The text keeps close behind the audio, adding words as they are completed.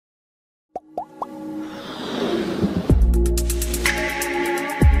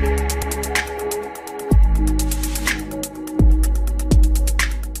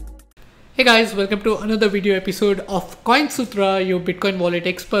Hey guys, welcome to another video episode of CoinSutra, your Bitcoin wallet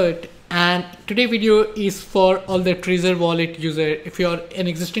expert. And today's video is for all the Trezor wallet user. If you're an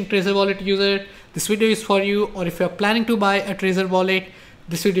existing Trezor wallet user, this video is for you. Or if you're planning to buy a Trezor wallet,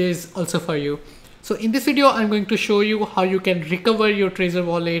 this video is also for you. So in this video, I'm going to show you how you can recover your Trezor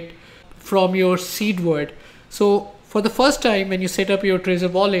wallet from your seed word. So for the first time, when you set up your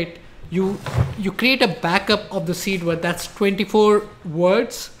Trezor wallet, you create a backup of the seed word. That's 24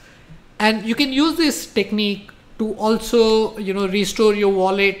 words. And you can use this technique to also, restore your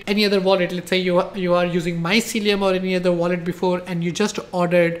wallet, any other wallet. Let's say you are using MyCelium or any other wallet before, and you just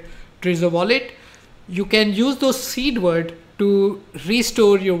ordered Trezor wallet. You can use those seed word to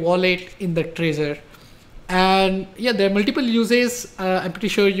restore your wallet in the Trezor. And yeah, there are multiple uses. I'm pretty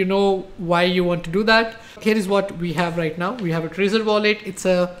sure you know why you want to do that. Here is what we have right now. We have a Trezor wallet. It's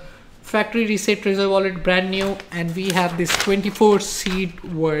a factory reset Trezor wallet, brand new, and we have this 24 seed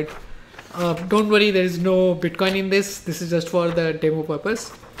word. Don't worry, there is no Bitcoin in this. This is just for the demo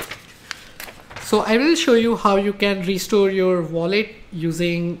purpose. So I will show you how you can restore your wallet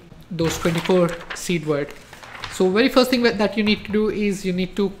using those 24 seed word. So very first thing that you need to do is you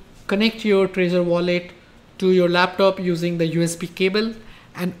need to connect your Trezor wallet to your laptop using the USB cable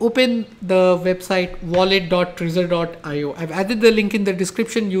and open the website wallet.trezor.io. I've added the link in the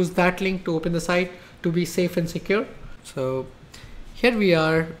description. Use that link to open the site to be safe and secure. So here we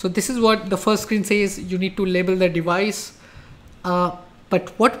are. So this is what the first screen says. You need to label the device.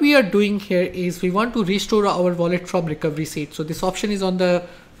 But what we are doing here is we want to restore our wallet from recovery seed. So this option is on the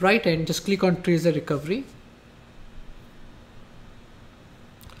right end. Just click on Trezor recovery.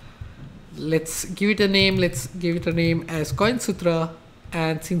 Let's give it a name. Let's give it a name as CoinSutra.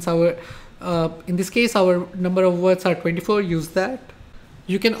 And since our, in this case, our number of words are 24, use that.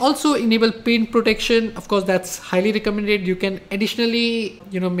 You can also enable PIN protection. Of course, that's highly recommended. You can additionally,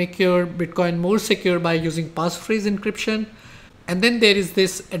 make your Bitcoin more secure by using passphrase encryption. And then there is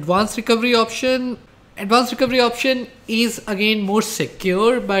this advanced recovery option. Advanced recovery option is again more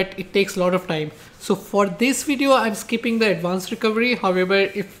secure, but it takes a lot of time. So for this video, I'm skipping the advanced recovery. However,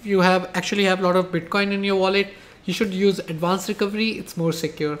 if you actually have a lot of Bitcoin in your wallet, you should use advanced recovery. It's more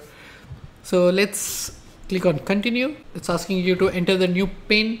secure. So let's click on continue. It's asking you to enter the new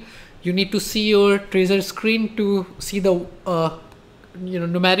PIN. You need to see your Trezor screen to see the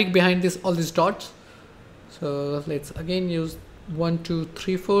numeric behind all these dots. So let's again use 1 2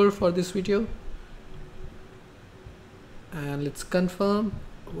 3 4 for this video, and let's confirm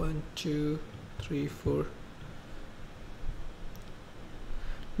 1 2 3 4.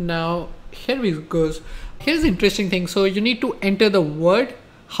 Now here it goes. Here's the interesting thing. So you need to enter the word.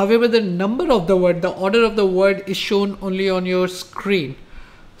 However, the number of the word, the order of the word is shown only on your screen.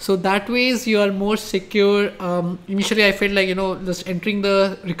 So that ways you are more secure. Initially, I felt like, just entering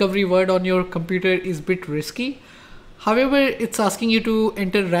the recovery word on your computer is a bit risky. However, it's asking you to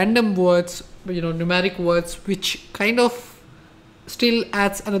enter random words, numeric words, which kind of still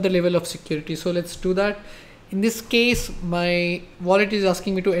adds another level of security. So let's do that. In this case, my wallet is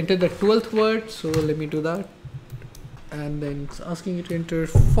asking me to enter the 12th word. So let me do that. And then it's asking you to enter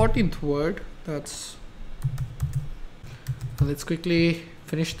 14th word. Let's quickly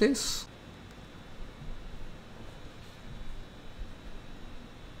finish this.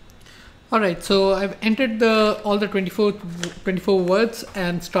 All right, so I've entered all the 24 words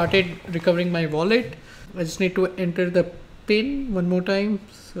and started recovering my wallet. I just need to enter the PIN one more time.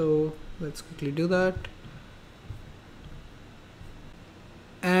 So let's quickly do that.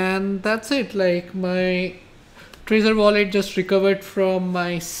 And that's it. Like, my Trezor wallet just recovered from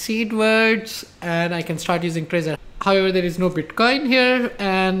my seed words and I can start using Trezor. However, there is no Bitcoin here,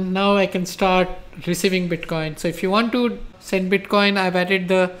 and now I can start receiving Bitcoin. So if you want to send Bitcoin, I've added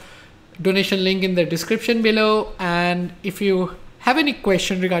the donation link in the description below. And if you have any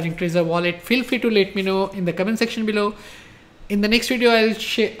question regarding Trezor wallet, feel free to let me know in the comment section below. In the next video,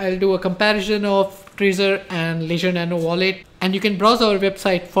 I'll do a comparison of Trezor and Ledger Nano wallet, and you can browse our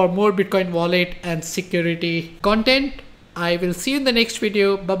website for more Bitcoin wallet and security content. I will see you in the next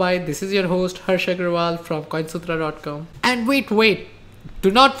video. Bye bye. This is your host Harsh Agrawal from coinsutra.com. And wait,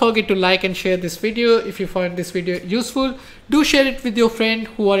 do not forget to like and share this video. If you found this video useful, do share it with your friend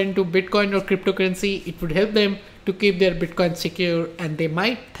who are into Bitcoin or cryptocurrency. It would help them to keep their Bitcoin secure, and they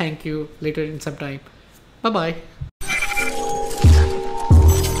might thank you later in some time. Bye bye.